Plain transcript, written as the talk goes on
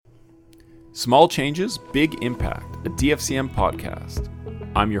Small Changes, Big Impact, a DFCM podcast.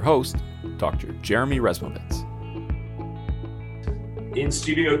 I'm your host, Dr. Jeremy Resmovitz. In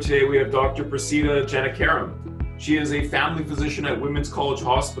studio today, we have Dr. Prasida Janakaram. She is a family physician at Women's College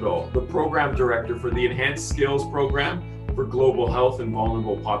Hospital, the program director for the Enhanced Skills Program for Global Health and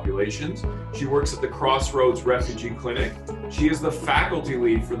Vulnerable Populations. She works at the Crossroads Refugee Clinic. She is the faculty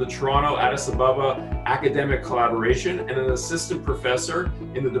lead for the Toronto Addis Ababa Academic Collaboration and an assistant professor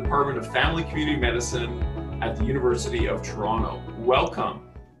in the Department of Family Community Medicine at the University of Toronto. Welcome.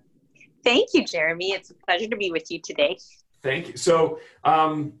 Thank you, Jeremy. It's a pleasure to be with you today. Thank you. So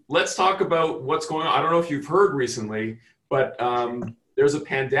let's talk about what's going on. I don't know if you've heard recently, but there's a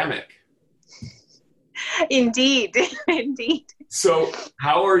pandemic. Indeed, indeed. So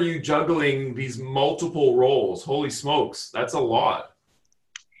how are you juggling these multiple roles? Holy smokes, that's a lot.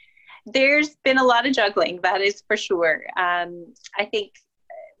 There's been a lot of juggling, that is for sure. I think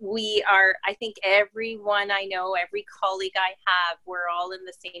everyone I know, every colleague I have, we're all in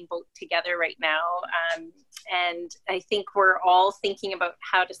the same boat together right now. And I think we're all thinking about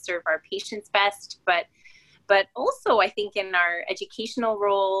how to serve our patients best, but also I think in our educational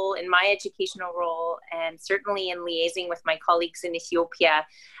role, in my educational role, and certainly in liaising with my colleagues in Ethiopia,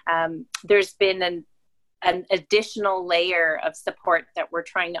 there's been an additional layer of support that we're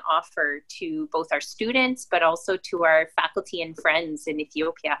trying to offer to both our students, but also to our faculty and friends in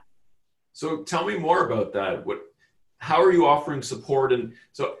Ethiopia. So tell me more about that. How are you offering support? And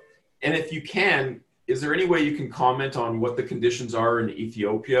if you can, is there any way you can comment on what the conditions are in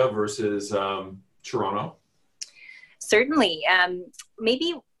Ethiopia versus Toronto? Certainly.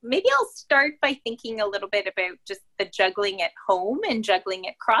 Maybe I'll start by thinking a little bit about just the juggling at home and juggling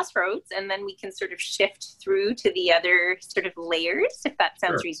at Crossroads, and then we can sort of shift through to the other sort of layers, if that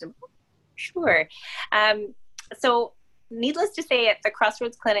sounds reasonable. Sure. So needless to say, at the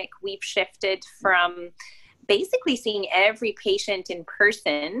Crossroads Clinic, we've shifted from basically seeing every patient in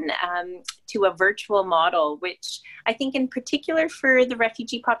person to a virtual model, which I think in particular for the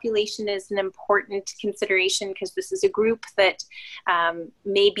refugee population is an important consideration because this is a group that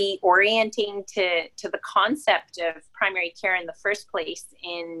may be orienting to the concept of primary care in the first place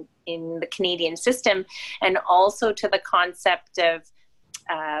in the Canadian system, and also to the concept of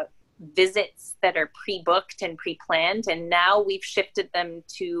visits that are pre-booked and pre-planned, and now we've shifted them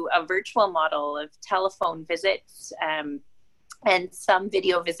to a virtual model of telephone visits and some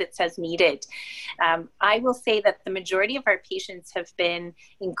video visits as needed. I will say that the majority of our patients have been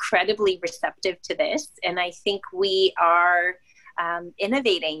incredibly receptive to this, and I think we are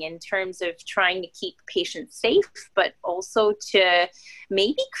innovating in terms of trying to keep patients safe, but also to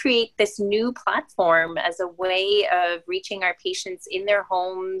maybe create this new platform as a way of reaching our patients in their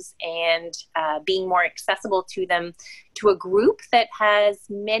homes and being more accessible to them, to a group that has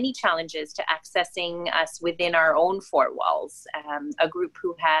many challenges to accessing us within our own four walls, a group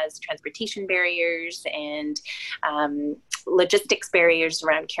who has transportation barriers and logistics barriers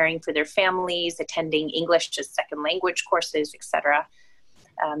around caring for their families, attending English as second language courses, etc.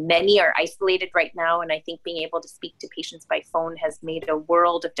 Many are isolated right now, and I think being able to speak to patients by phone has made a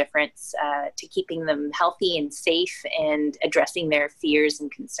world of difference to keeping them healthy and safe and addressing their fears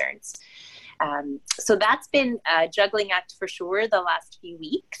and concerns. So that's been a juggling act for sure the last few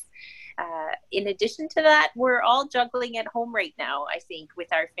weeks. In addition to that, we're all juggling at home right now, I think,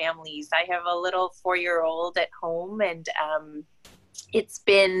 with our families. I have a little 4-year-old at home, and it's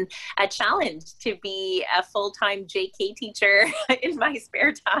been a challenge to be a full-time JK teacher in my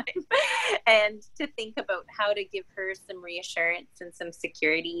spare time and to think about how to give her some reassurance and some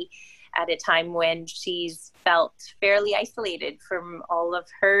security at a time when she's felt fairly isolated from all of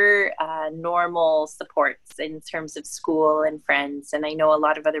her normal supports in terms of school and friends. And I know a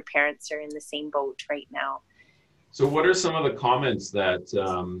lot of other parents are in the same boat right now. So what are some of the comments that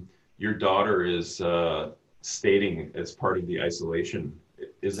your daughter is stating as part of the isolation?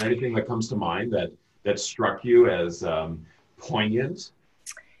 Is there anything that comes to mind that struck you as poignant?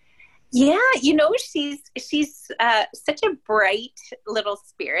 Yeah, she's such a bright little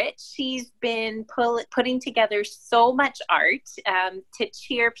spirit. She's been putting together so much art to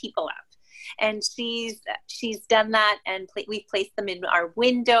cheer people up. And she's done that, and we've placed them in our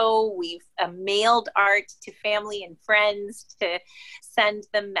window. We've mailed art to family and friends to send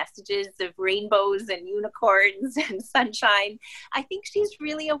them messages of rainbows and unicorns and sunshine. I think she's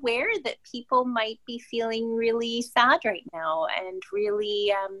really aware that people might be feeling really sad right now and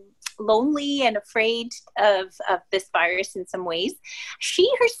really lonely and afraid of this virus in some ways. She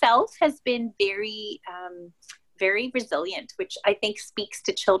herself has been very very resilient, which I think speaks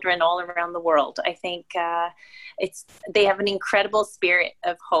to children all around the world. I think they have an incredible spirit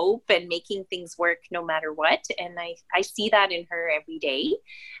of hope and making things work no matter what. And I see that in her every day.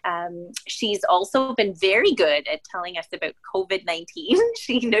 She's also been very good at telling us about COVID-19.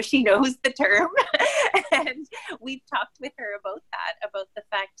 She knows the term. And we've talked with her about that, about the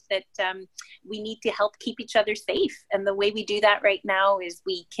fact that we need to help keep each other safe. And the way we do that right now is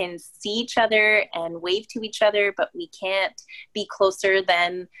we can see each other and wave to each other, but we can't be closer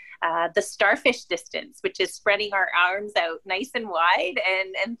than the starfish distance, which is spreading our arms out nice and wide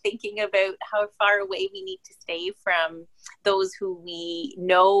and thinking about how far away we need to stay from those who we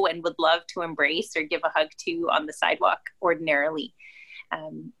know and would love to embrace or give a hug to on the sidewalk ordinarily.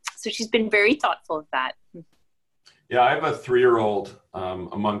 So she's been very thoughtful of that. Yeah, I have a 3-year-old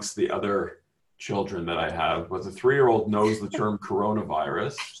amongst the other children that I have, but the 3-year-old knows the term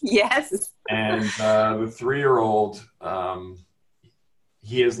coronavirus. Yes. And the 3-year-old,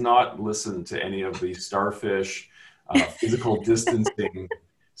 he has not listened to any of the starfish physical distancing.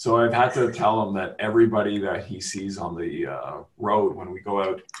 So I've had to tell him that everybody that he sees on the road when we go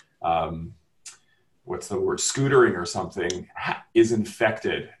out, what's the word, scootering or something, is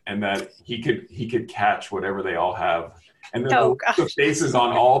infected, and that he could catch whatever they all have. And then the faces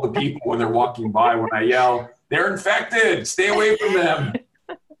on all the people when they're walking by when I yell, "They're infected, stay away from them."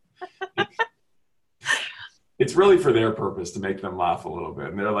 It's really for their purpose to make them laugh a little bit.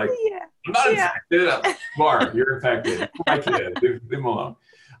 And they're like, "I'm not infected." "You are, you're infected." "My kid, leave them alone."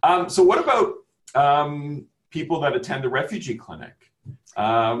 So what about people that attend the refugee clinic?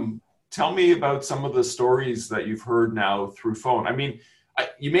 Tell me about some of the stories that you've heard now through phone. I mean,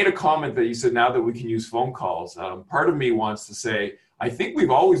 you made a comment that you said now that we can use phone calls. Part of me wants to say, I think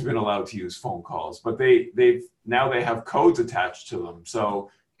we've always been allowed to use phone calls, but they have codes attached to them. So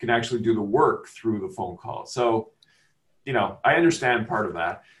you can actually do the work through the phone call. So, I understand part of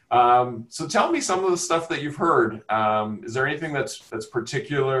that. So tell me some of the stuff that you've heard. Is there anything that's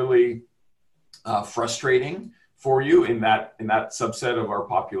particularly frustrating for you in that subset of our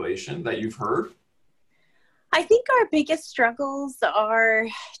population that you've heard? I think our biggest struggles are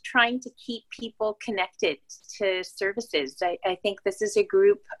trying to keep people connected to services. I think this is a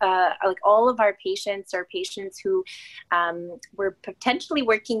group, like all of our patients are patients who were potentially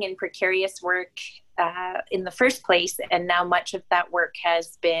working in precarious work in the first place, and now much of that work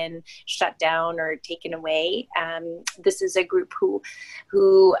has been shut down or taken away. This is a group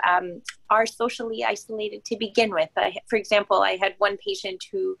who are socially isolated to begin with. For example, I had one patient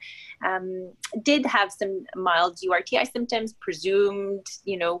who did have some mild URTI symptoms, presumed,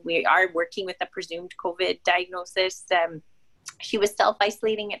 we are working with a presumed COVID diagnosis. She was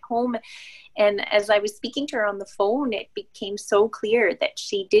self-isolating at home. And as I was speaking to her on the phone, it became so clear that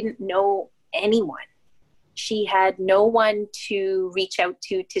she didn't know anyone. She had no one to reach out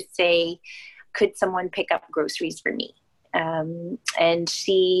to say, could someone pick up groceries for me? And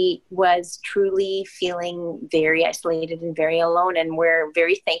she was truly feeling very isolated and very alone. And we're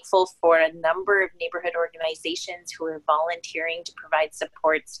very thankful for a number of neighborhood organizations who are volunteering to provide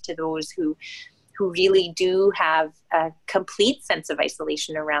supports to those who really do have a complete sense of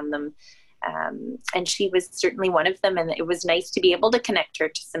isolation around them. And she was certainly one of them. And it was nice to be able to connect her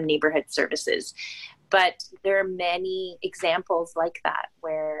to some neighborhood services. But there are many examples like that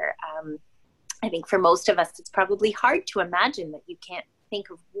where I think for most of us, it's probably hard to imagine that you can't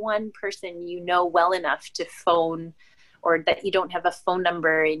think of one person you know well enough to phone, or that you don't have a phone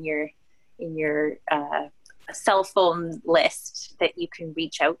number in your cell phone list that you can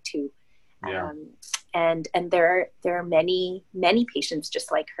reach out to. Yeah. And there are many patients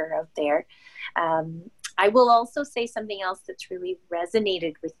just like her out there. I will also say something else that's really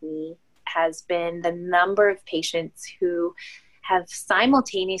resonated with me has been the number of patients who have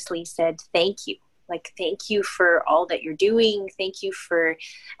simultaneously said thank you. Like, thank you for all that you're doing. Thank you for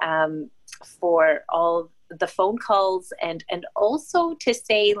all the phone calls, and also to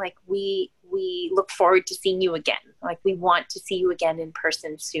say, like, we look forward to seeing you again. Like, we want to see you again in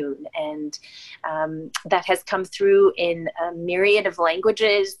person soon. And that has come through in a myriad of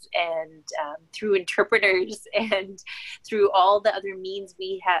languages, and through interpreters, and through all the other means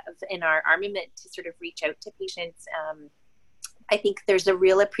we have in our armament to sort of reach out to patients. I think there's a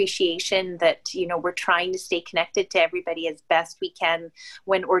real appreciation that, we're trying to stay connected to everybody as best we can,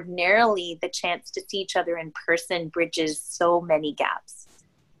 when ordinarily the chance to see each other in person bridges so many gaps.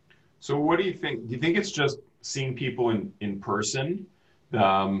 So what do you think? Do you think it's just seeing people in person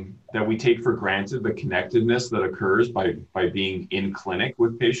that we take for granted, the connectedness that occurs by being in clinic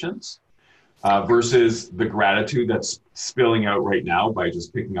with patients versus the gratitude that's spilling out right now by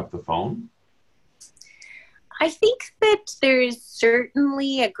just picking up the phone? I think that there's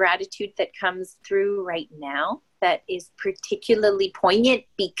certainly a gratitude that comes through right now that is particularly poignant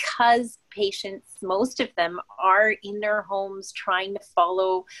because patients, most of them, are in their homes trying to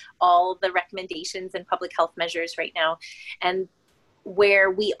follow all the recommendations and public health measures right now. And where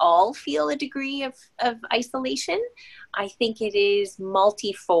we all feel a degree of isolation, I think it is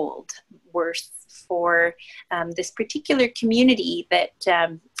multifold worse for this particular community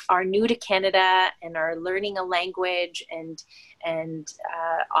that are new to Canada and are learning a language and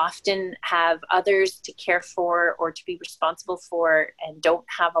often have others to care for or to be responsible for, and don't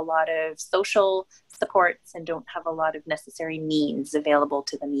have a lot of social supports and don't have a lot of necessary means available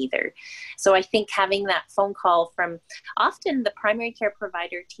to them either. So I think having that phone call from often the primary care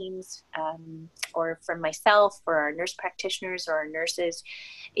provider teams or from myself or our nurse practitioners or our nurses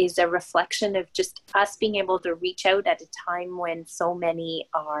is a reflection of just us being able to reach out at a time when so many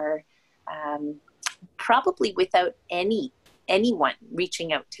are probably without anyone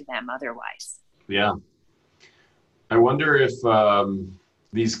reaching out to them otherwise. Yeah. I wonder if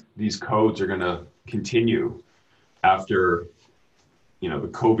these codes are going to continue after, the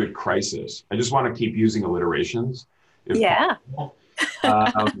COVID crisis. I just want to keep using alliterations. Yeah.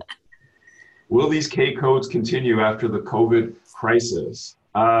 Will these K codes continue after the COVID crisis?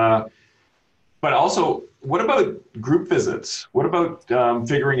 But also, what about group visits? What about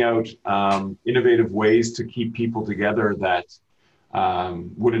figuring out innovative ways to keep people together that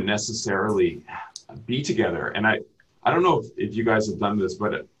wouldn't necessarily be together? And I don't know if you guys have done this,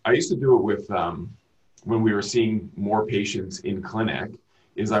 but I used to do it with when we were seeing more patients in clinic,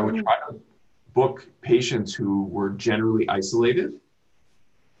 is I would try to book patients who were generally isolated,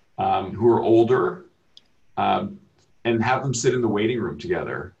 who are older, and have them sit in the waiting room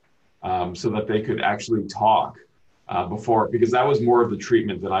together. So that they could actually talk before, because that was more of the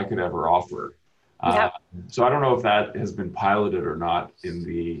treatment that I could ever offer. So I don't know if that has been piloted or not in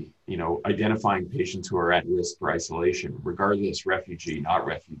the, identifying patients who are at risk for isolation, regardless refugee, not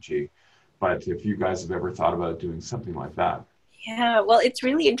refugee. But if you guys have ever thought about doing something like that. Yeah, well, it's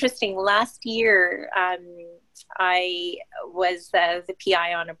really interesting. Last year, I was the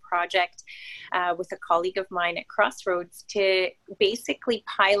PI on a project with a colleague of mine at Crossroads to basically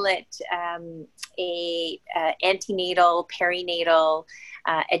pilot a antenatal, perinatal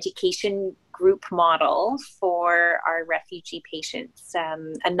education group model for our refugee patients.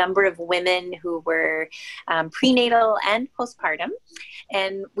 A number of women who were prenatal and postpartum.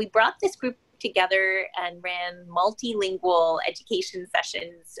 And we brought this group together and ran multilingual education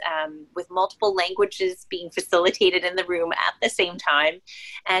sessions with multiple languages being facilitated in the room at the same time.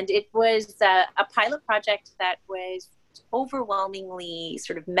 And it was a pilot project that was overwhelmingly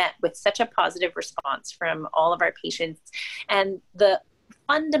sort of met with such a positive response from all of our patients. And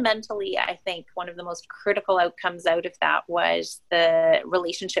fundamentally, I think one of the most critical outcomes out of that was the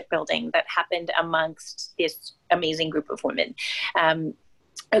relationship building that happened amongst this amazing group of women.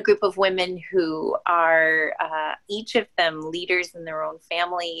 A group of women who are each of them leaders in their own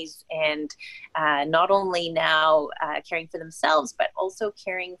families, and not only now caring for themselves, but also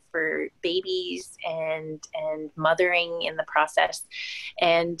caring for babies and mothering in the process.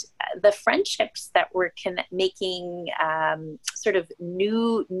 And the friendships that were making sort of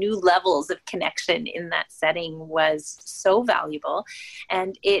new levels of connection in that setting was so valuable.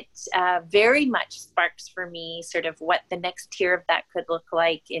 And it very much sparks for me sort of what the next tier of that could look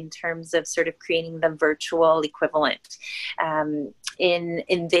like in terms of sort of creating the virtual equivalent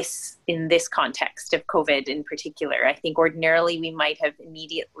in this context of COVID in particular. I think ordinarily we might have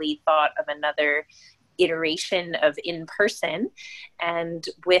immediately thought of another iteration of in-person, and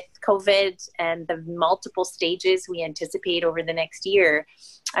with COVID and the multiple stages we anticipate over the next year,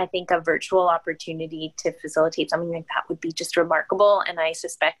 I think a virtual opportunity to facilitate something like that would be just remarkable. And I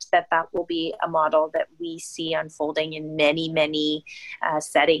suspect that will be a model that we see unfolding in many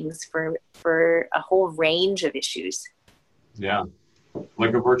settings for a whole range of issues. Yeah,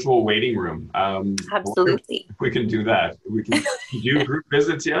 like a virtual waiting room. Absolutely. If we can do that. We can do group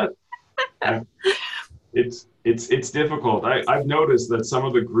visits yet? It's difficult. I've noticed that some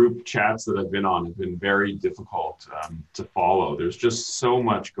of the group chats that I've been on have been very difficult to follow. There's just so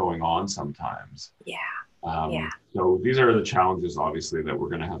much going on sometimes. Yeah. So these are the challenges, obviously, that we're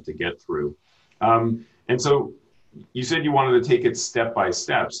going to have to get through. And so you said you wanted to take it step by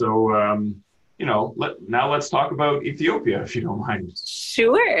step. So, now let's talk about Ethiopia, if you don't mind.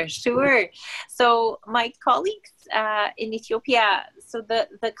 Sure. So my colleagues in Ethiopia So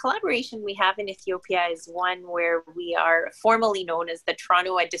the collaboration we have in Ethiopia is one where we are formally known as the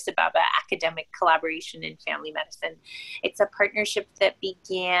Toronto Addis Ababa Academic Collaboration in Family Medicine. It's a partnership that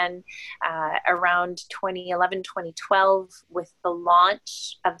began around 2011, 2012 with the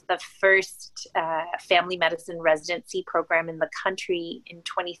launch of the first family medicine residency program in the country in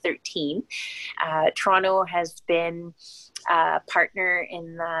 2013. Toronto has been a partner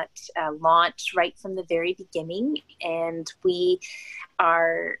in that launch right from the very beginning, and we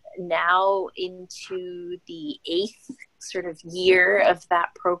are now into the 8th sort of year of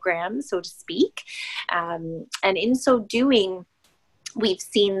that program, so to speak. And in so doing, we've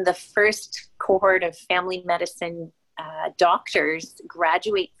seen the first cohort of family medicine doctors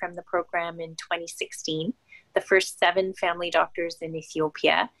graduate from the program in 2016, the first 7 family doctors in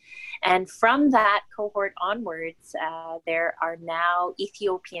Ethiopia. And from that cohort onwards, there are now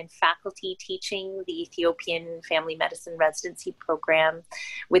Ethiopian faculty teaching the Ethiopian Family Medicine Residency Program,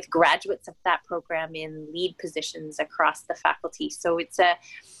 with graduates of that program in lead positions across the faculty. So it's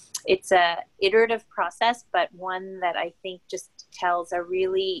a iterative process, but one that I think just tells a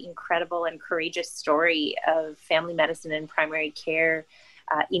really incredible and courageous story of family medicine and primary care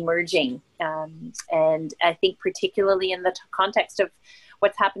emerging. And I think particularly in the context of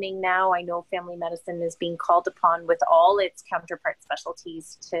what's happening now, I know family medicine is being called upon with all its counterpart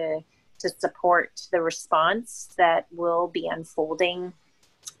specialties to support the response that will be unfolding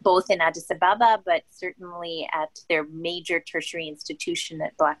both in Addis Ababa, but certainly at their major tertiary institution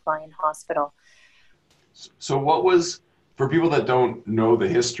at Black Lion Hospital. So what was, for people that don't know the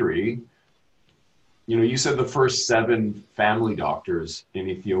history, you said the first 7 family doctors in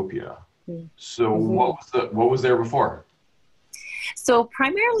Ethiopia. So what was there before? So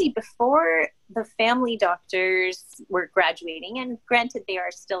primarily before the family doctors were graduating, and granted they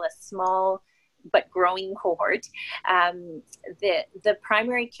are still a small but growing cohort, the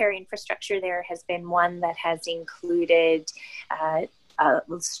primary care infrastructure there has been one that has included a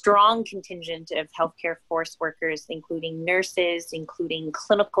strong contingent of healthcare force workers, including nurses, including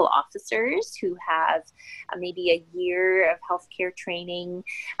clinical officers who have maybe a year of healthcare training,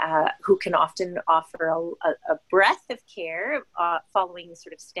 who can often offer a breadth of care following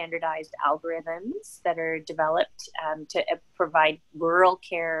sort of standardized algorithms that are developed to provide rural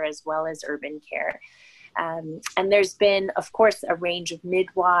care as well as urban care. And there's been, of course, a range of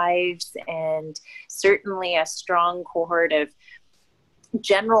midwives and certainly a strong cohort of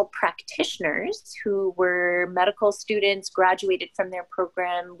general practitioners who were medical students, graduated from their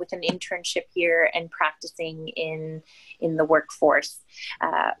program with an internship year and practicing in the workforce.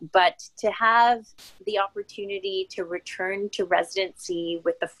 But to have the opportunity to return to residency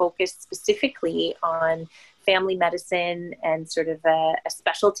with the focus specifically on family medicine and sort of a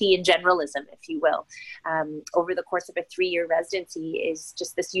specialty in generalism, if you will, over the course of a 3-year residency is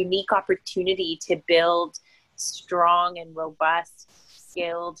just this unique opportunity to build strong and robust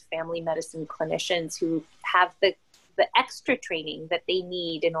skilled family medicine clinicians who have the extra training that they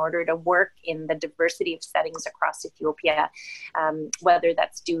need in order to work in the diversity of settings across Ethiopia, whether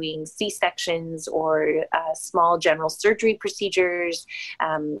that's doing C-sections or small general surgery procedures,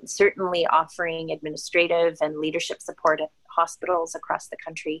 certainly offering administrative and leadership support at hospitals across the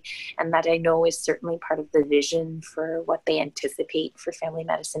country. And that I know is certainly part of the vision for what they anticipate for family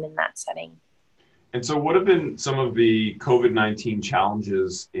medicine in that setting. And so what have been some of the COVID-19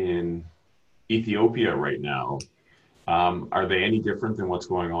 challenges in Ethiopia right now? Are they any different than what's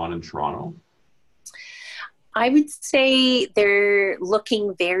going on in Toronto? I would say they're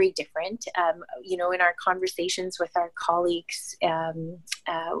looking very different. In our conversations with our colleagues,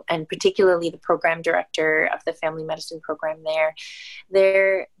 and particularly the program director of the family medicine program there,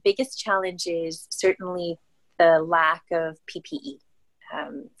 their biggest challenge is certainly the lack of PPE.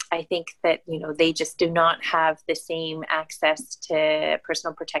 I think that, they just do not have the same access to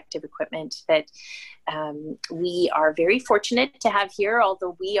personal protective equipment that we are very fortunate to have here,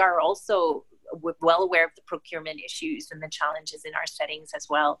 although we are also well aware of the procurement issues and the challenges in our settings as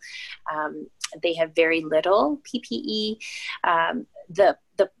well. They have very little PPE.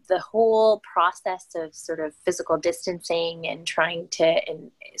 The whole process of sort of physical distancing and trying to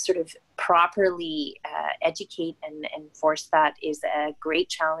sort of properly educate and enforce that is a great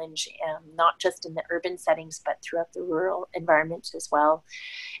challenge, not just in the urban settings, but throughout the rural environments as well.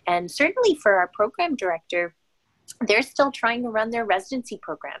 And certainly for our program director, they're still trying to run their residency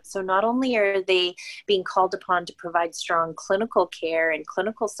program. So not only are they being called upon to provide strong clinical care and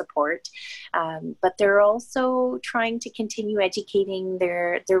clinical support, but they're also trying to continue educating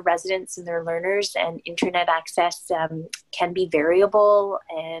their residents and their learners, and internet access can be variable,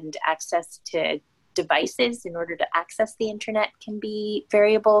 and access to devices in order to access the internet can be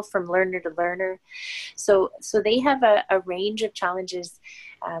variable from learner to learner. So they have a range of challenges.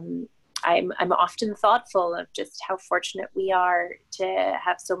 I'm often thoughtful of just how fortunate we are to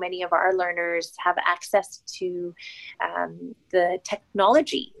have so many of our learners have access to the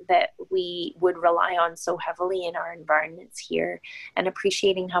technology that we would rely on so heavily in our environments here, and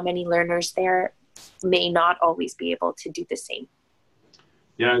appreciating how many learners there may not always be able to do the same.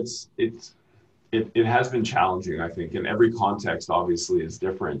 Yeah, it has been challenging, I think, and every context obviously is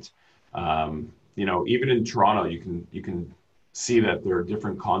different. Even in Toronto, you can see that there are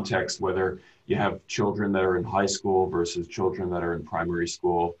different contexts, whether you have children that are in high school versus children that are in primary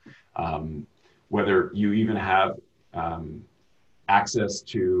school, whether you even have access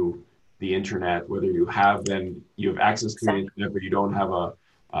to the internet, whether you have access to the internet, but you don't have a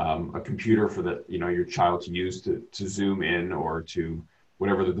computer for your child to use to Zoom in, or to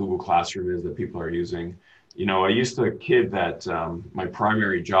whatever the Google Classroom is that people are using. I used to kid that my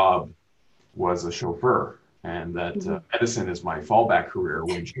primary job was a chauffeur, and that medicine is my fallback career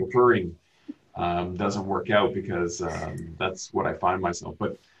when chauffeuring doesn't work out, because that's what I find myself.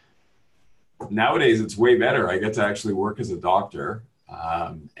 But nowadays it's way better. I get to actually work as a doctor,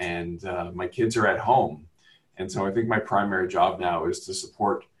 and my kids are at home. And so I think my primary job now is to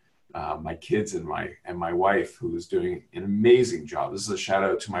support my kids and my wife, who's doing an amazing job. This is a shout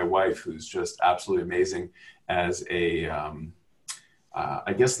out to my wife, who's just absolutely amazing as a,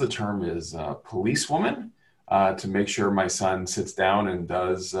 I guess the term is policewoman, to make sure my son sits down and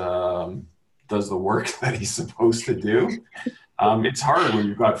does the work that he's supposed to do. It's hard when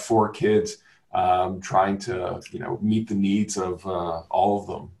you've got 4 kids trying to meet the needs of all of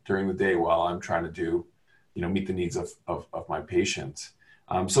them during the day, while I'm trying to do meet the needs of my patients.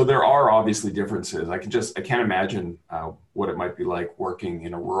 So there are obviously differences. I can't imagine what it might be like working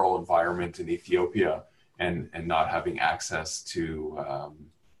in a rural environment in Ethiopia and not having access to,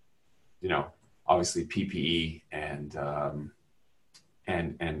 obviously PPE and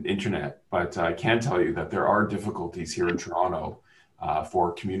internet. But I can tell you that there are difficulties here in Toronto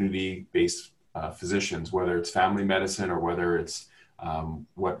for community-based physicians, whether it's family medicine or whether it's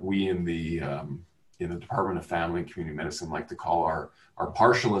what we in the Department of Family and Community Medicine like to call our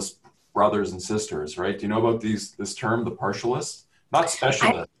partialist brothers and sisters, right? Do you know about this term, the partialists? Not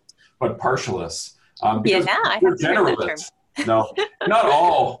specialists, but partialists. Because I they're generalists. No, not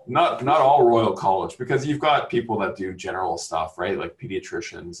all Royal College, because you've got people that do general stuff, right? Like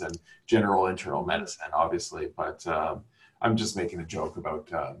pediatricians and general internal medicine, obviously. But I'm just making a joke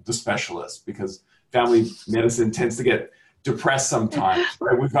about the specialists, because family medicine tends to get depressed sometimes,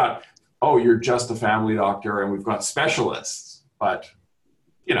 right? We've got, oh, you're just a family doctor, and we've got specialists, but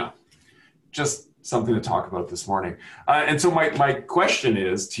just something to talk about this morning. And so my question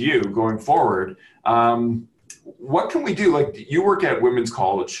is to you going forward, what can we do? Like, you work at Women's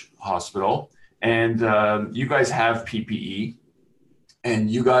College Hospital, and you guys have PPE, and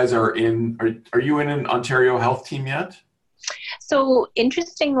you guys are you in an Ontario Health team yet? So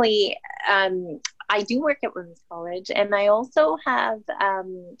interestingly, I do work at Women's College, and I also have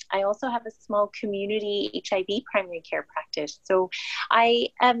a small community HIV primary care practice. So I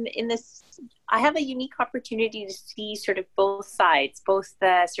am I have a unique opportunity to see sort of both sides, both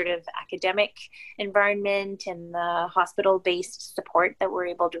the sort of academic environment and the hospital-based support that we're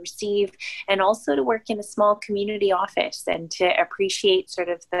able to receive, and also to work in a small community office and to appreciate sort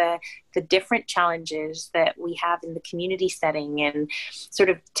of the different challenges that we have in the community setting, and sort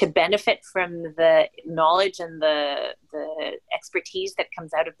of to benefit from the knowledge and the expertise that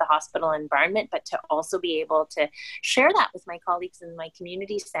comes out of the hospital environment, but to also be able to share that with my colleagues in my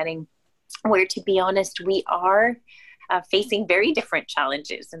community setting, where, to be honest, we are facing very different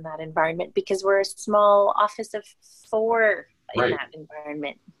challenges in that environment, because we're a small office of 4 in that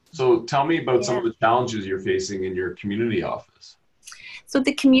environment. So tell me about some of the challenges you're facing in your community office. So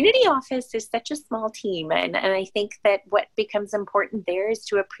the community office is such a small team, and I think that what becomes important there is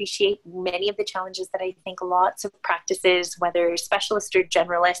to appreciate many of the challenges that I think lots of practices, whether specialist or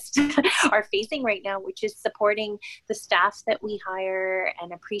generalist, are facing right now, which is supporting the staff that we hire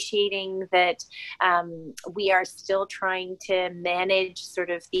and appreciating that we are still trying to manage sort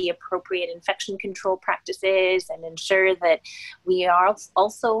of the appropriate infection control practices and ensure that we are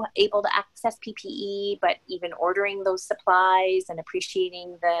also able to access PPE, but even ordering those supplies and appreciating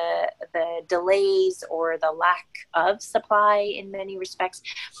the delays or the lack of supply in many respects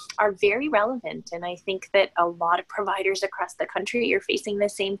are very relevant. And I think that a lot of providers across the country are facing the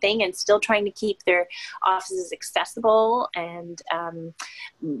same thing and still trying to keep their offices accessible and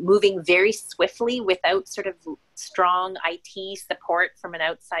moving very swiftly without sort of strong IT support from an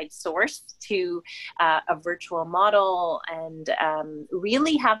outside source to a virtual model, and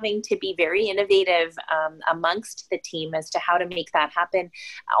really having to be very innovative amongst the team as to how to make that happen.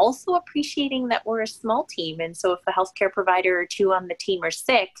 Also appreciating that we're a small team. And so if a healthcare provider or two on the team are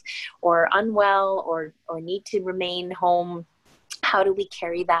sick or unwell or need to remain home, how do we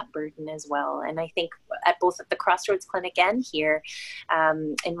carry that burden as well? And I think at both at the Crossroads Clinic and here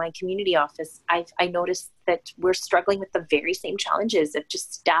in my community office, I noticed that we're struggling with the very same challenges of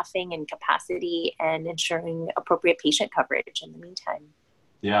just staffing and capacity and ensuring appropriate patient coverage in the meantime.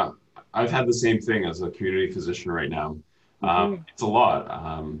 Yeah, I've had the same thing as a community physician right now. It's a lot.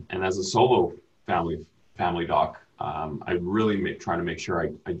 And as a solo family doc, I really try to make sure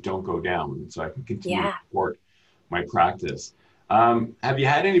I don't go down so I can continue to support my practice. Have you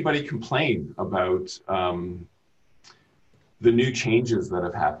had anybody complain about the new changes that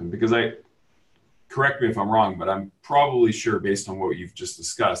have happened? Because correct me if I'm wrong, but I'm probably sure based on what you've just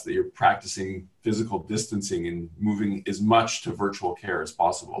discussed that you're practicing physical distancing and moving as much to virtual care as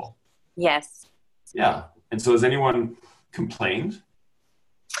possible. Yes. Yeah. And so has anyone complained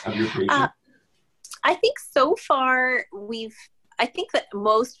of your patient? I think so far I think that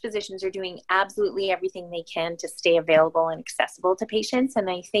most physicians are doing absolutely everything they can to stay available and accessible to patients. And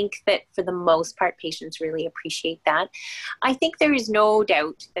I think that for the most part, patients really appreciate that. I think there is no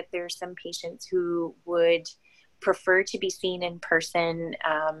doubt that there are some patients who would prefer to be seen in person.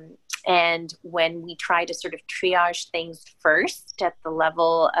 And when we try to sort of triage things first at the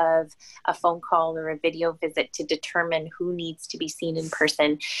level of a phone call or a video visit to determine who needs to be seen in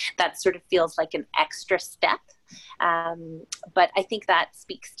person, that sort of feels like an extra step. But I think that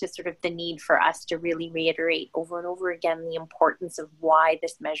speaks to sort of the need for us to really reiterate over and over again the importance of why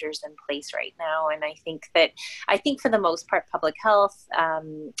this measure is in place right now. And I think for the most part, public health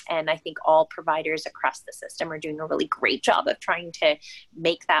and I think all providers across the system are doing a really great job of trying to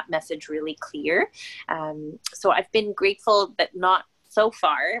make that message really clear. So I've been grateful that so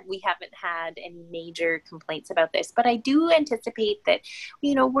far, we haven't had any major complaints about this, but I do anticipate that,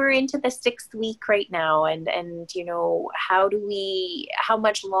 we're into the 6th week right now, and how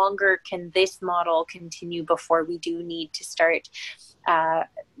much longer can this model continue before we do need to start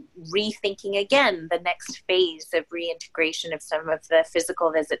rethinking again the next phase of reintegration of some of the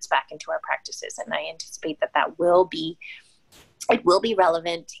physical visits back into our practices, and I anticipate that will be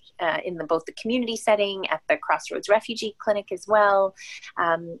relevant in both the community setting, at the Crossroads Refugee Clinic as well.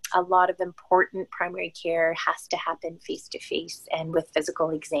 A lot of important primary care has to happen face-to-face and with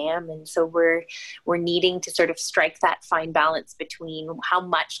physical exam. And so we're needing to sort of strike that fine balance between how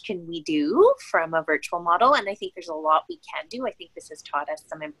much can we do from a virtual model. And I think there's a lot we can do. I think this has taught us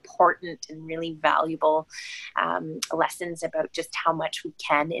some important and really valuable lessons about just how much we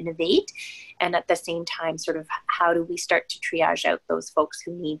can innovate. And at the same time, sort of how do we start to triage out those folks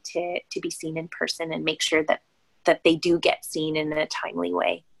who need to be seen in person and make sure that they do get seen in a timely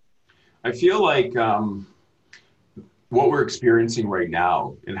way. I feel like what we're experiencing right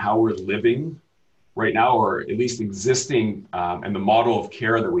now and how we're living right now, or at least existing, and the model of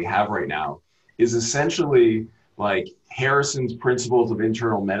care that we have right now is essentially like Harrison's principles of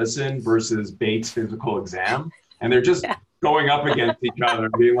internal medicine versus Bates physical exam. And they're just going up against each other,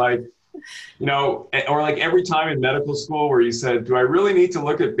 being like, or like every time in medical school where you said, do I really need to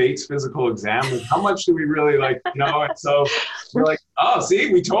look at Bates physical exam? Like, how much do we really and so we're like, oh,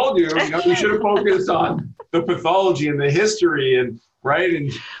 see, we told you, we should have focused on the pathology and the history and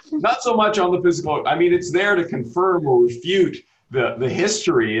not so much on the physical. I mean, it's there to confirm or refute the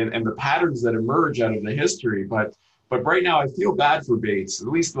history and the patterns that emerge out of the history. But right now I feel bad for Bates, at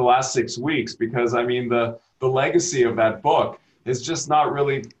least the last 6 weeks, because I mean, the legacy of that book has just not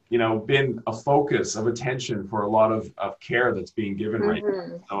really, been a focus of attention for a lot of care that's being given right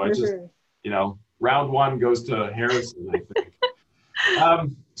now. So I just, round one goes to Harrison, I think.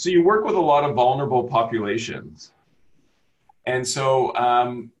 So you work with a lot of vulnerable populations. And so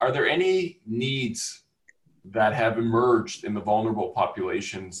are there any needs that have emerged in the vulnerable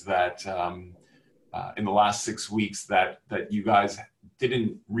populations that in the last 6 weeks that you guys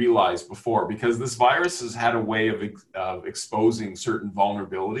didn't realize before? Because this virus has had a way of exposing certain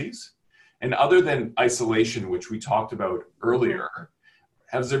vulnerabilities. And other than isolation, which we talked about earlier,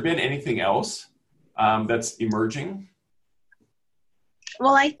 has there been anything else that's emerging?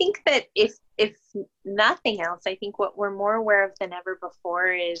 Well, I think that if nothing else, I think what we're more aware of than ever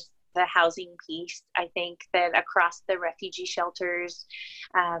before is the housing piece. I think that across the refugee shelters,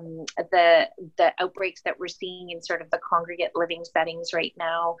 the outbreaks that we're seeing in sort of the congregate living settings right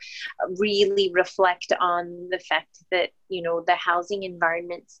now really reflect on the fact that, you know, the housing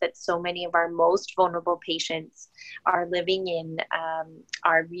environments that so many of our most vulnerable patients are living in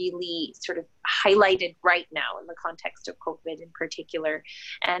are really sort of highlighted right now in the context of COVID in particular.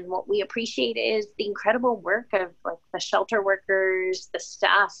 And what we appreciate is the incredible work of like the shelter workers, the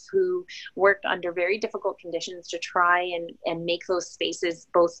staff who worked under very difficult conditions to try and make those spaces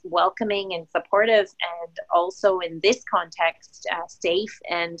both welcoming and supportive, and also in this context safe,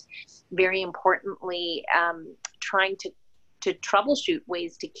 and very importantly trying to troubleshoot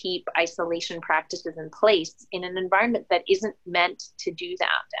ways to keep isolation practices in place in an environment that isn't meant to do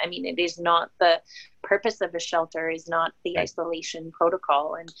that. I mean, it is not the purpose of a shelter, is not the isolation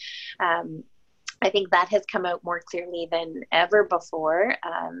protocol. And I think that has come out more clearly than ever before.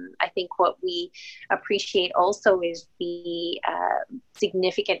 I think what we appreciate also is the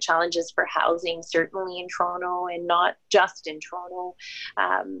significant challenges for housing, certainly in Toronto and not just in Toronto,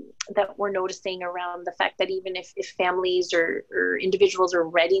 that we're noticing around the fact that even if families or individuals are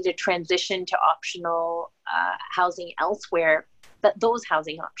ready to transition to optional housing elsewhere, that those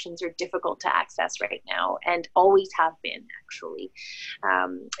housing options are difficult to access right now and always have been, actually.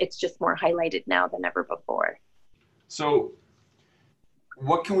 It's just more highlighted now than ever before. So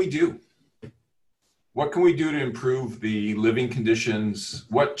what can we do? What can we do to improve the living conditions?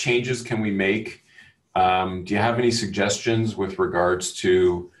 What changes can we make? Do you have any suggestions with regards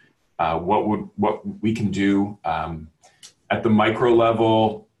to what we can do at the micro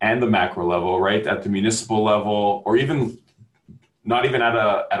level and the macro level, right? At the municipal level, or even not even at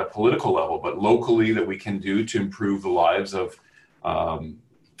a political level, but locally, that we can do to improve the lives of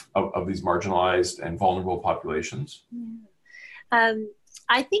these marginalized and vulnerable populations?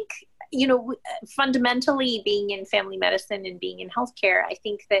 I think, you know, fundamentally being in family medicine and being in healthcare, I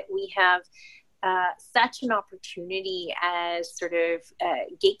think that we have such an opportunity as sort of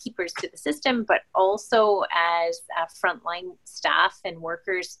gatekeepers to the system, but also as frontline staff and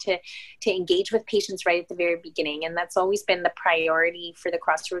workers to engage with patients right at the very beginning. And that's always been the priority for the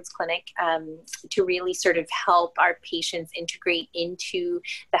Crossroads Clinic, to really sort of help our patients integrate into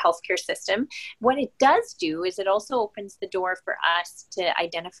the healthcare system. What it does do is it also opens the door for us to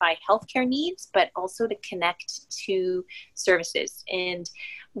identify healthcare needs, but also to connect to services. And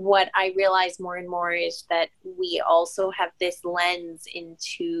what I realize more and more is that we also have this lens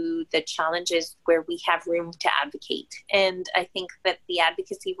into the challenges where we have room to advocate. And I think that the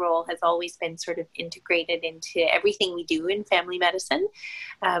advocacy role has always been sort of integrated into everything we do in family medicine.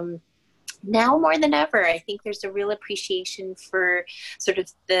 Now more than ever, I think there's a real appreciation for sort of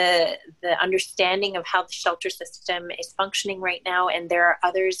the understanding of how the shelter system is functioning right now. And there are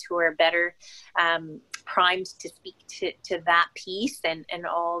others who are better primed to speak to that piece and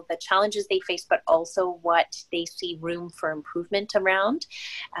all the challenges they face, but also what they see room for improvement around.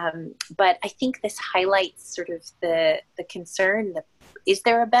 But I think this highlights sort of the concern that, is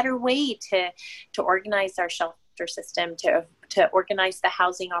there a better way to organize our shelter system, to organize the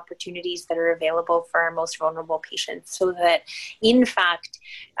housing opportunities that are available for our most vulnerable patients, so that in fact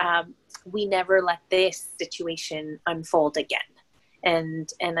we never let this situation unfold again. And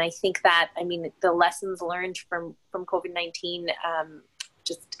I think that, I mean, the lessons learned from COVID-19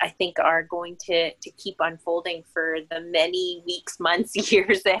 just, I think, are going to keep unfolding for the many weeks, months,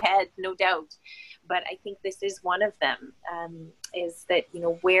 years ahead, no doubt. But I think this is one of them, is that, you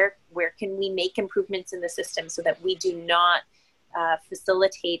know, where can we make improvements in the system so that we do not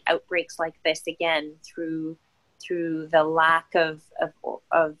facilitate outbreaks like this again through the lack of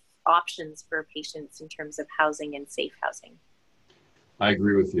options for patients in terms of housing and safe housing. I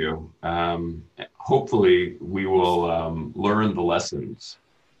agree with you. Hopefully we will learn the lessons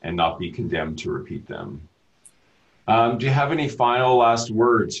and not be condemned to repeat them. Do you have any final last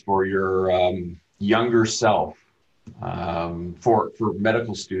words for your younger self, for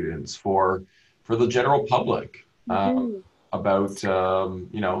medical students, for the general public, about,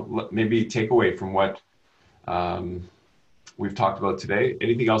 you know, maybe take away from what we've talked about today?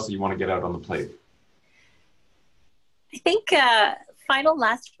 Anything else that you want to get out on the plate? I think final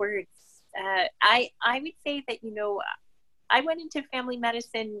last words. I would say that, you know, I went into family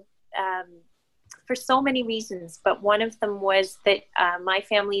medicine for so many reasons, but one of them was that my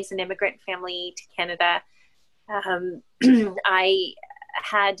family is an immigrant family to Canada. I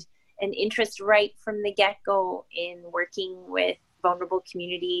had an interest right from the get-go in working with vulnerable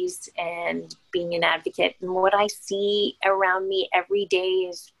communities and being an advocate. And what I see around me every day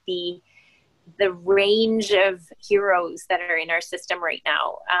is the the range of heroes that are in our system right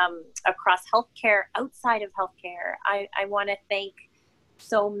now, across healthcare, outside of healthcare. I want to thank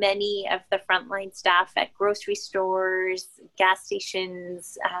so many of the frontline staff at grocery stores, gas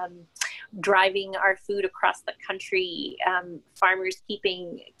stations, driving our food across the country, farmers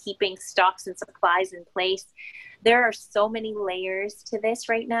keeping stocks and supplies in place. There are so many layers to this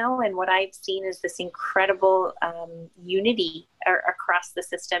right now, and what I've seen is this incredible unity across the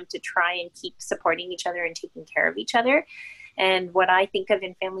system to try and keep supporting each other and taking care of each other. And what I think of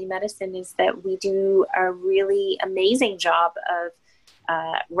in family medicine is that we do a really amazing job of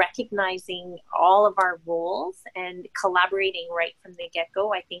recognizing all of our roles and collaborating right from the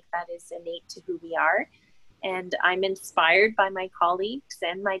get-go. I think that is innate to who we are. And I'm inspired by my colleagues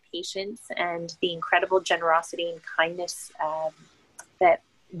and my patients and the incredible generosity and kindness that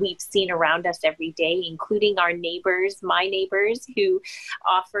we've seen around us every day, including our neighbors, my neighbors, who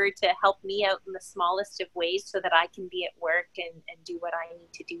offer to help me out in the smallest of ways so that I can be at work and do what I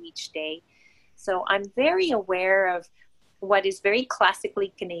need to do each day. So I'm very aware of what is very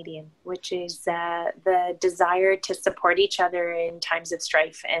classically Canadian, which is the desire to support each other in times of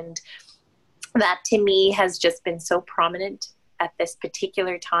strife. And that to me has just been so prominent at this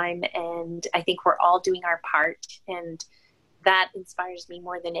particular time. And I think we're all doing our part. And that inspires me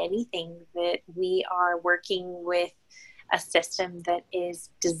more than anything, that we are working with a system that is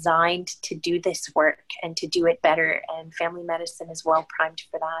designed to do this work and to do it better. And family medicine is well primed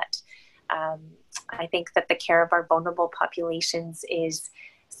for that. I think that the care of our vulnerable populations is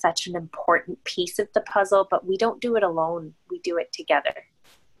such an important piece of the puzzle, but we don't do it alone. We do it together.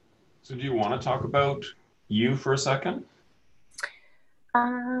 So do you want to talk about you for a second?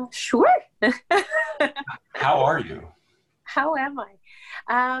 Sure. How are you? How am I?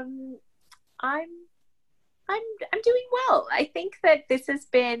 I'm doing well. I think that this has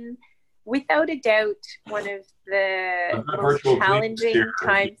been, without a doubt, one of the most challenging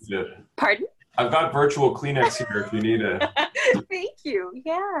times. Pardon? I've got virtual Kleenex here if you need it. Thank you.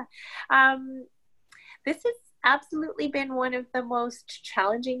 Yeah. This has absolutely been one of the most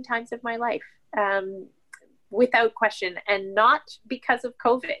challenging times of my life, without question, and not because of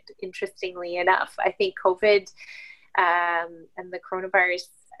COVID, interestingly enough. I think COVID and the coronavirus,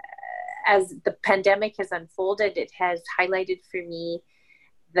 as the pandemic has unfolded, it has highlighted for me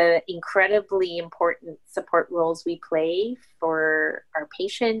the incredibly important support roles we play for our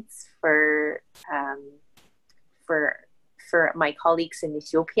patients, for my colleagues in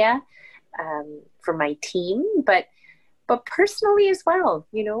Ethiopia, for my team, but personally as well.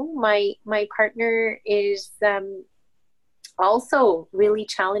 You know, my partner is also really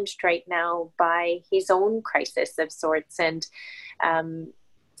challenged right now by his own crisis of sorts, and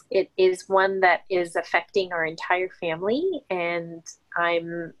it is one that is affecting our entire family. And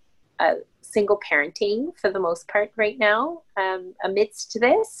I'm single parenting for the most part right now amidst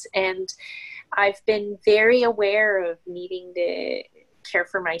this, and I've been very aware of needing to care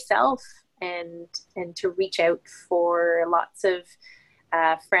for myself and to reach out for lots of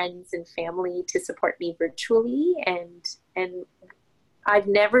friends and family to support me virtually. And I've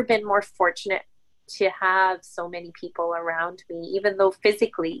never been more fortunate to have so many people around me, even though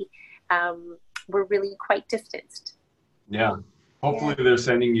physically we're really quite distanced. Yeah. Hopefully they're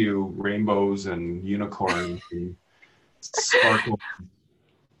sending you rainbows and unicorns and sparkles.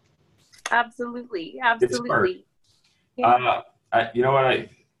 Absolutely. Yeah. You know what?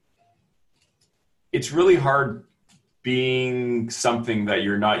 It's really hard being something that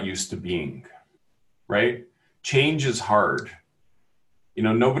you're not used to being, right? Change is hard. You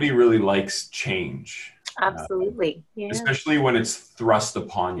know, nobody really likes change. Absolutely. Especially when it's thrust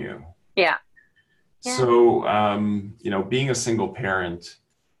upon you. Yeah. So, you know, being a single parent,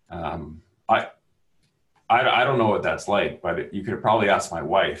 I don't know what that's like, but you could probably ask my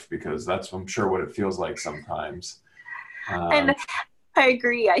wife, because that's, I'm sure, what it feels like sometimes. And I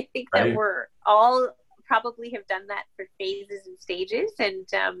agree. I think that right? we're all probably have done that for phases and stages.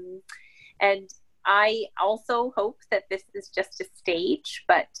 And I also hope that this is just a stage,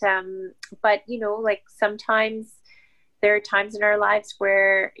 but you know, like sometimes there are times in our lives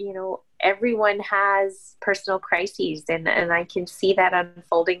where, you know, everyone has personal crises, and I can see that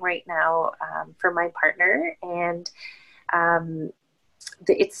unfolding right now for my partner. And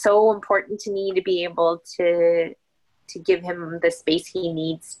it's so important to me to be able to give him the space he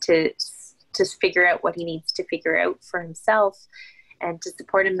needs to figure out what he needs to figure out for himself, and to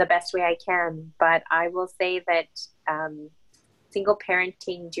support him the best way I can. But I will say that single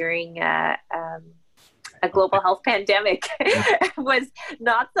parenting during a global health pandemic was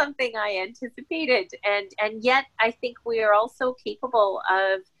not something I anticipated. And yet I think we are also capable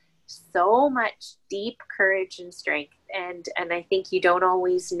of so much deep courage and strength. And I think you don't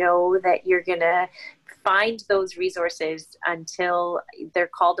always know that you're going to find those resources until they're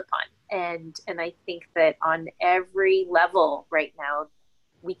called upon. And I think that on every level right now,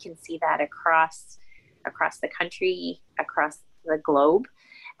 we can see that across the country, across the globe.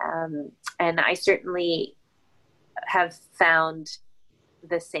 And I certainly have found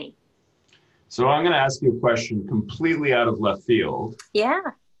the same. So I'm going to ask you a question completely out of left field. Yeah.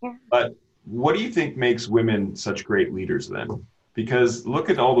 But what do you think makes women such great leaders then? Because look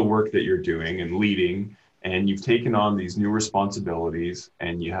at all the work that you're doing and leading, and you've taken on these new responsibilities,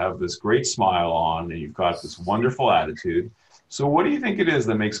 and you have this great smile on, and you've got this wonderful attitude. So what do you think it is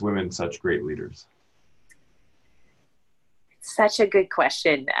that makes women such great leaders? Such a good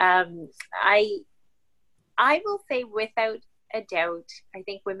question. I will say without a doubt, I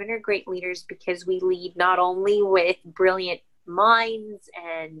think women are great leaders because we lead not only with brilliant minds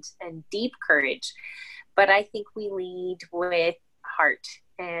and deep courage, but I think we lead with heart.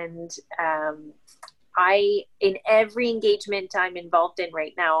 And in every engagement I'm involved in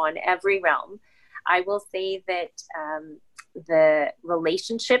right now, on every realm, I will say that the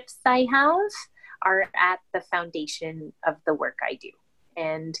relationships I have are at the foundation of the work I do.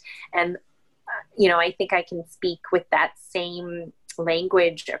 And I think I can speak with that same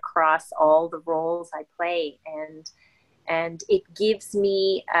language across all the roles I play. And it gives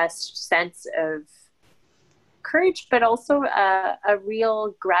me a sense of courage, but also a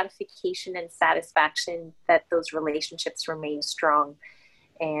real gratification and satisfaction that those relationships remain strong.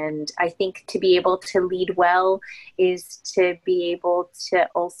 And I think to be able to lead well is to be able to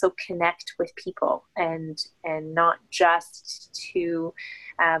also connect with people and not just to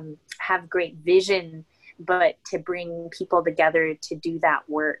have great vision, but to bring people together to do that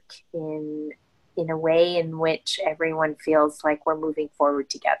work in a way in which everyone feels like we're moving forward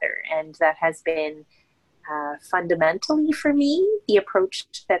together. And that has been fundamentally for me the approach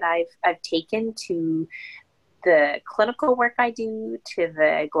that I've taken to the clinical work I do, to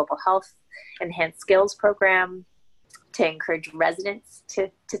the Global Health Enhanced Skills Program, to encourage residents to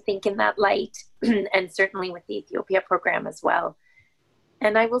think in that light, and certainly with the Ethiopia program as well.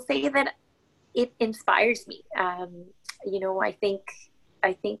 And I will say that it inspires me. I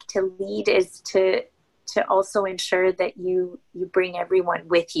think to lead is to also ensure that you bring everyone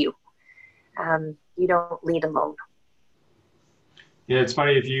with you. You don't lead alone. Yeah, it's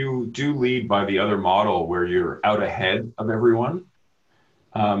funny, if you do lead by the other model where you're out ahead of everyone,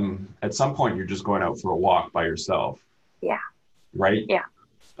 at some point you're just going out for a walk by yourself. Yeah. Right? Yeah.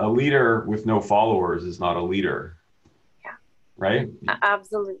 A leader with no followers is not a leader. Yeah. Right?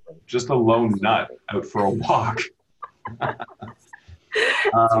 Absolutely. Just a lone nut out for a walk.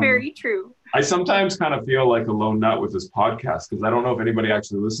 It's very true. I sometimes kind of feel like a lone nut with this podcast because I don't know if anybody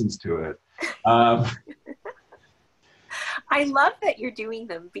actually listens to it. I love that you're doing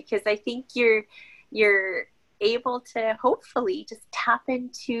them because I think you're able to hopefully just tap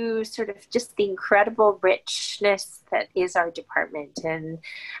into sort of just the incredible richness that is our department. And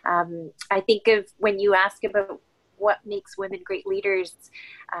I think of when you ask about what makes women great leaders,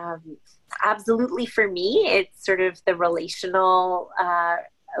 absolutely for me, it's sort of the relational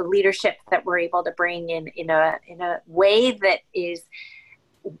leadership that we're able to bring in a way that is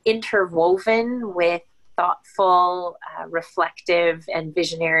interwoven with thoughtful, reflective, and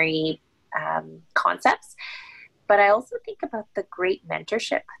visionary concepts. But I also think about the great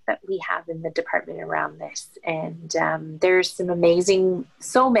mentorship that we have in the department around this. And there's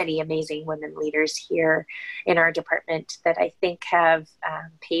so many amazing women leaders here in our department that I think have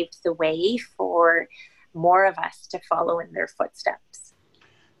paved the way for more of us to follow in their footsteps.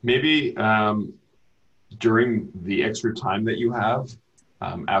 Maybe during the extra time that you have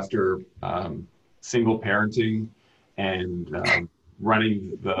after single parenting and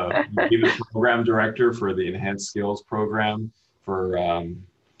running the program director for the Enhanced Skills Program for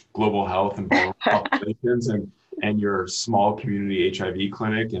global health and vulnerable populations, and your small community HIV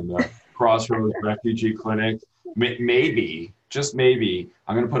clinic and the Crossroads Refugee Clinic, maybe, just maybe,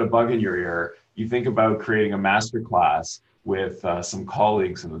 I'm going to put a bug in your ear. You think about creating a masterclass with some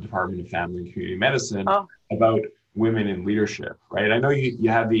colleagues in the Department of Family and Community Medicine about women in leadership, right? I know you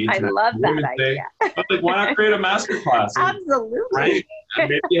have the International Women's Day, but like, why not create a masterclass? Absolutely. Right? And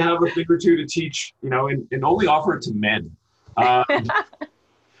maybe you have a thing or two to teach, and only offer it to men. Let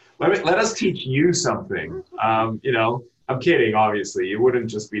us teach you something. I'm kidding, obviously. It wouldn't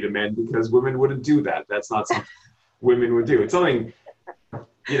just be to men because women wouldn't do that. That's not something women would do. It's something,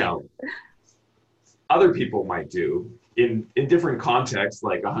 other people might do in different contexts.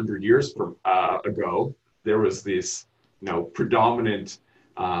 Like 100 years ago, there was this, predominant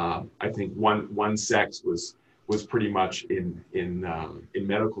I think one sex was pretty much in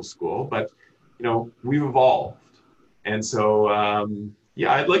medical school, but we've evolved, and so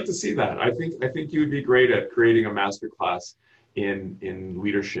I'd like to see that. I think you would be great at creating a masterclass in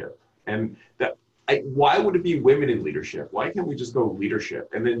leadership, and that. Why would it be women in leadership? Why can't we just go leadership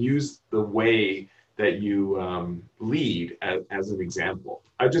and then use the way that you lead as an example?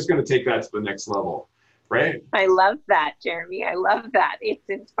 I'm just going to take that to the next level, right? I love that, Jeremy. I love that. It's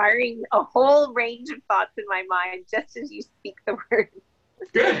inspiring a whole range of thoughts in my mind just as you speak the word.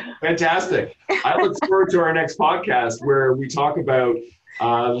 Good. Fantastic. I look forward to our next podcast where we talk about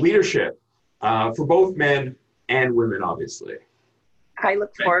leadership for both men and women, obviously. I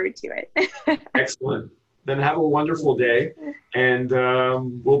look forward to it. Excellent. Then have a wonderful day, and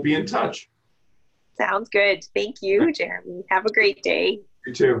we'll be in touch. Sounds good. Thank you, Jeremy. Have a great day.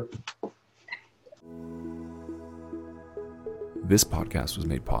 You too. This podcast was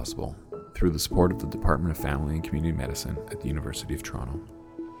made possible through the support of the Department of Family and Community Medicine at the University of Toronto.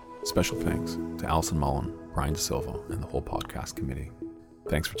 Special thanks to Alison Mullen, Brian De Silva, and the whole podcast committee.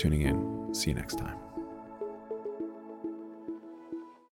 Thanks for tuning in. See you next time.